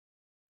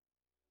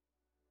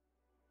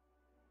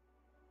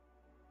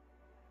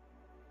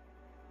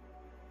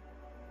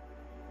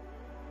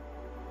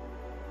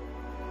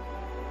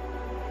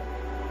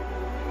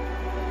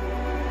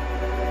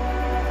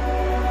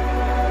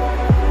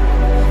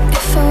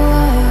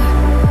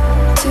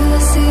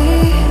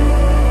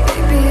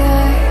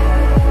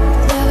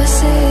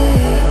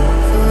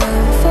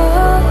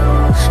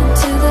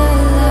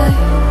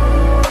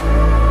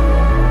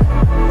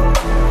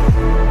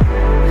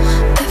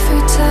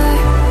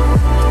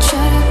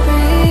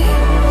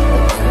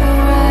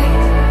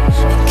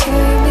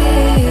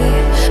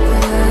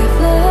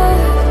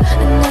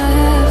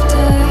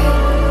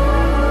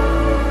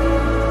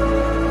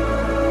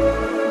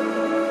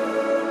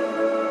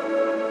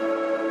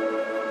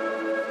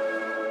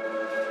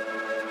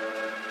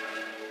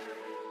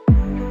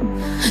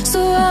So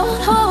I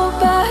won't hold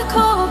back,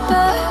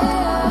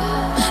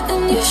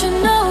 and you should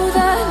know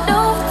that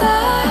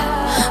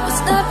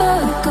what's never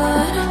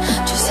good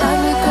just have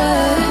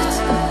regrets.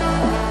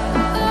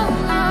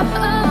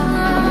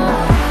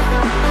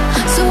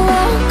 So I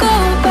won't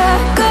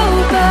go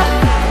back.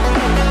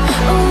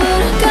 Oh,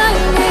 but I got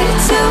me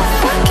to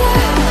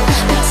forget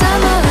the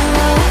time I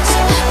lost,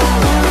 but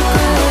no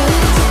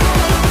regrets.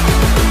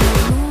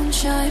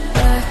 Moonshine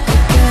back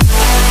again.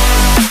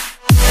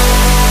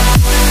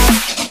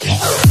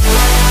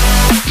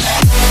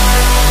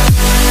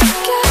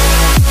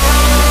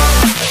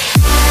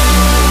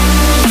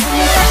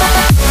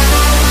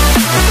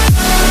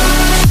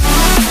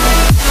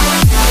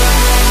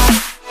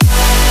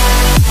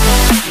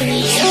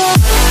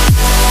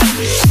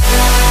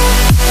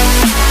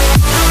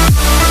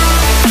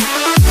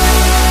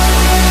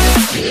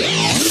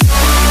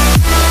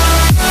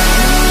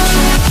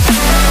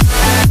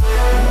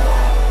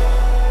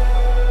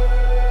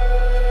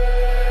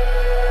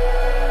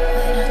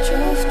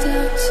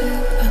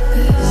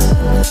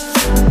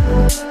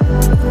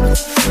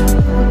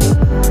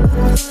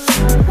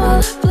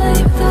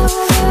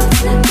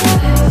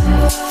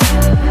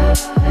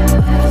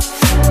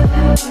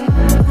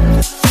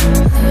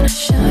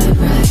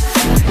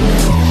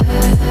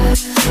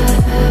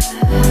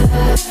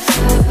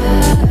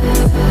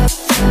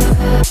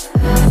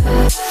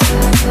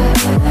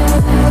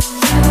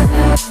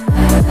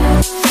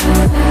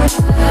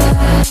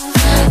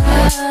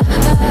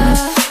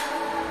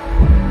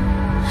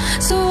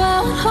 So I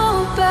won't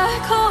hold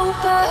back,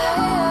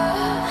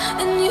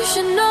 and you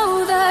should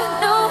know that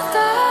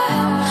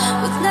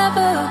what's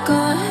never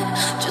gone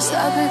just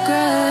have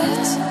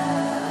regrets.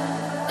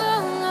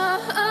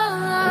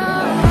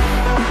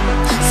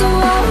 So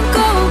I won't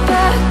go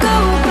back.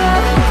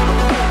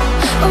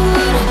 Oh,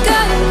 but I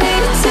got me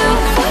to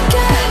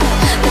forget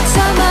the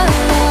time I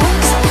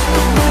lost,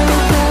 but no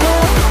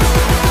regret.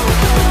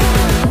 Won't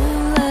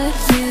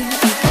let me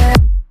forget.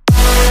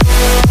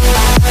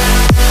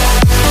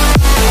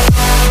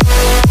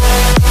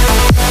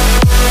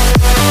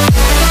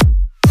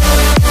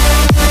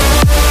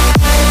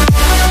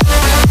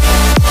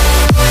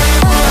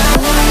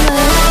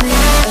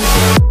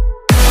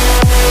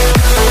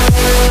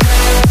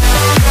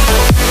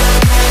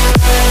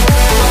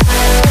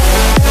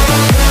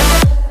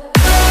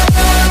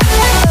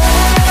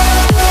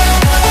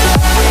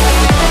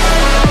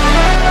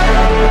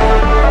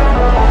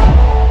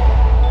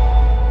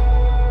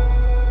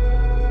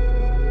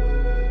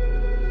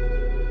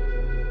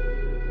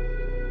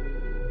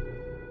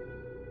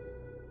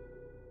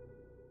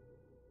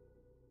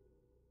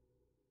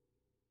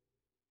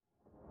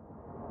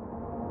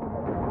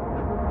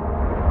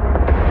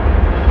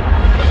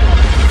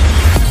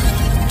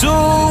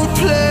 Don't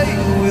play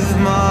with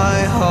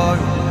my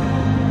heart,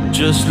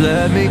 just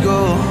let me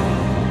go.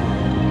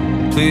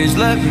 Please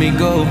let me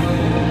go.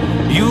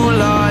 You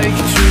like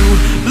to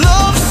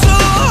love so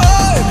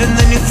hard and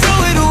then you throw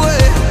it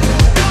away.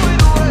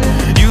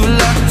 You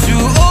like to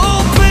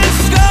open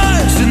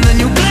skies and then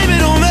you blame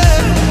it on me.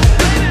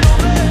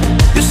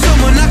 You're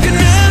someone I can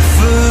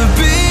never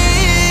be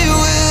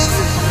with.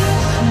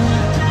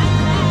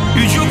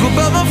 You joke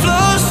about my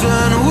flaws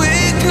and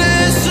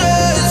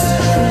weaknesses.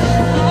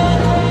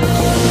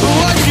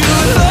 Why'd you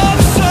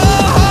love so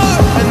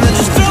hard and then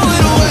just throw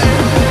it away?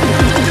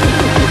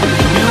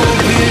 You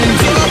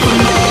opened up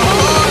my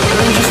heart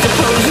and just to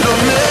close it on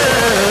me.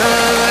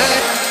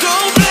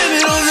 Don't blame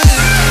it on me.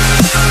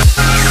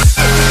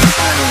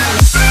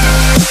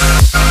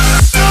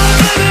 Don't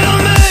blame it on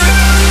me.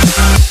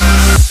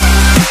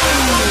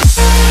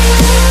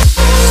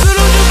 So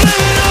don't you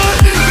blame it on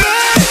me.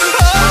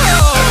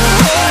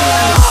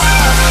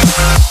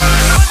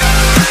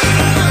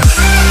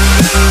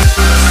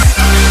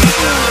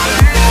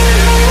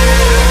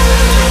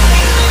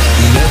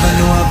 You never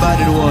knew how bad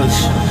it was.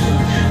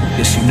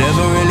 Guess you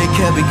never really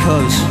cared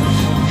because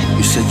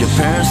you said your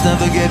parents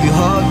never gave you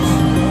hugs,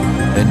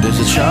 and as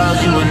a child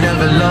you were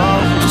never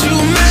loved. You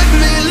make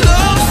me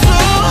love so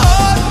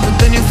hard, but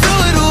then you throw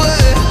it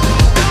away.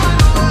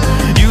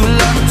 You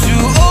like to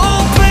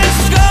open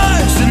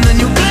skies and then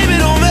you blame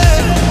it on me.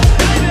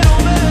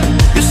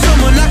 You're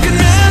someone I can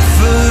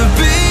never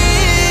be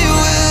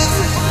with.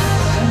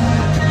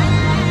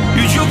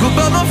 You joke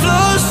about my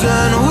flaws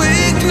and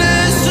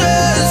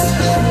weaknesses.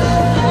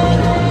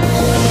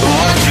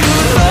 Why'd you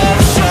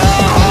love so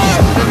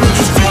hard and then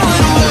just throw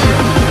it away?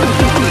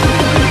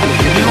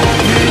 You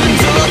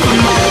opened up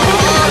my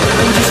heart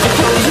and just to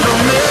close it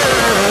on me.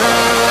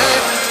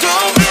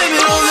 Don't blame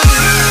it on me.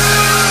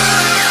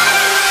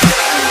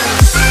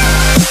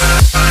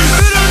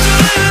 Don't you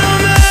blame it on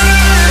me.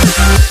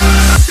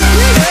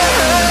 Yeah.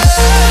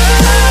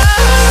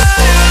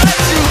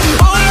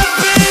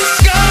 Open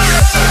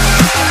skies.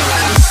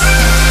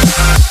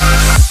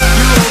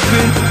 You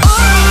open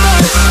up.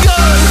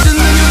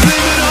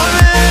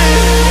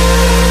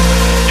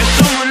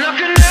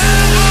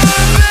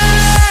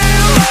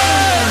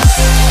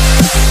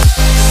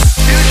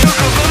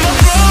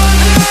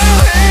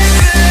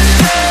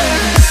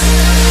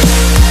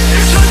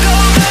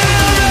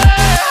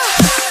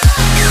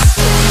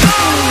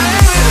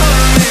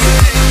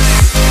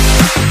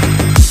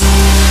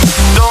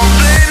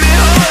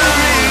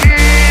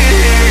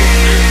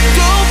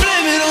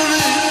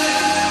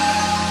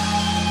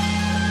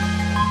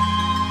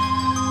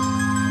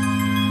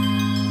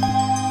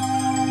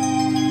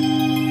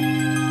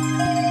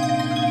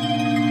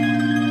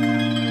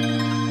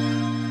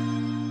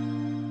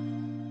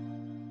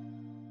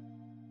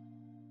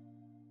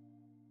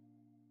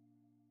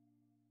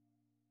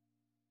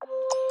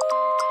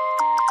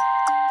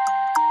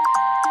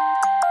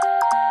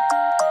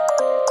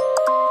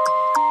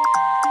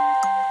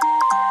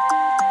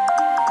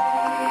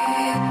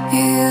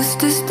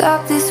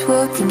 stop this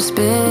world from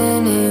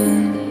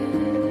spinning.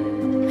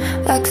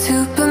 Like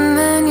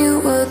Superman, you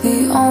were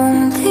the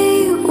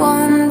only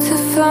one to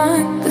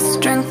find the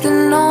strength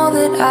in all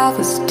that I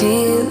was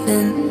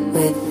dealing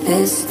with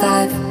this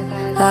life,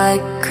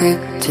 like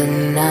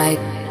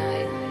kryptonite.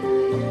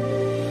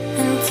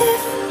 And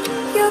if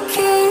you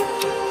keep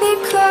me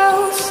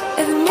close,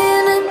 every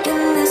minute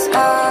in this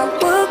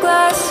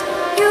hourglass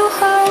you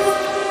hold.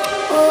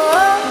 Oh,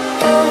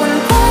 oh, oh, and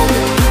when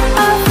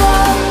I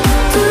fall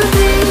too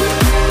deep,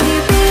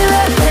 you'll be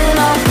right when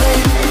I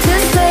wait to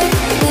save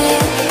me,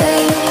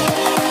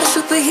 a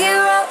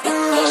superhero in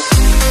me.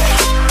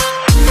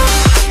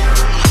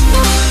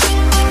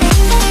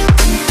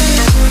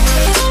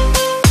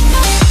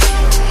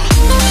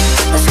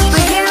 A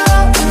superhero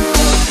in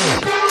me.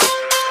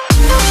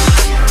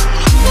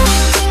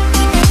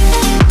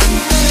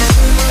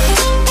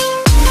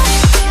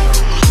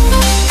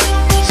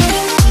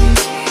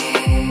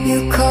 You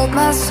called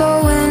my soul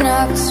when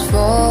I was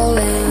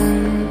falling.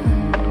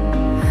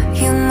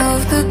 You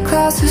moved the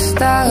clouds to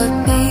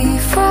stop me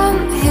from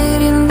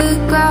hitting the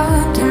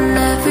ground. In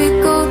every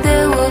goal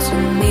there was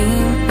a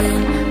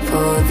meaning,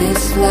 for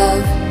this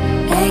love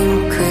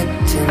ain't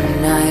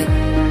kryptonite.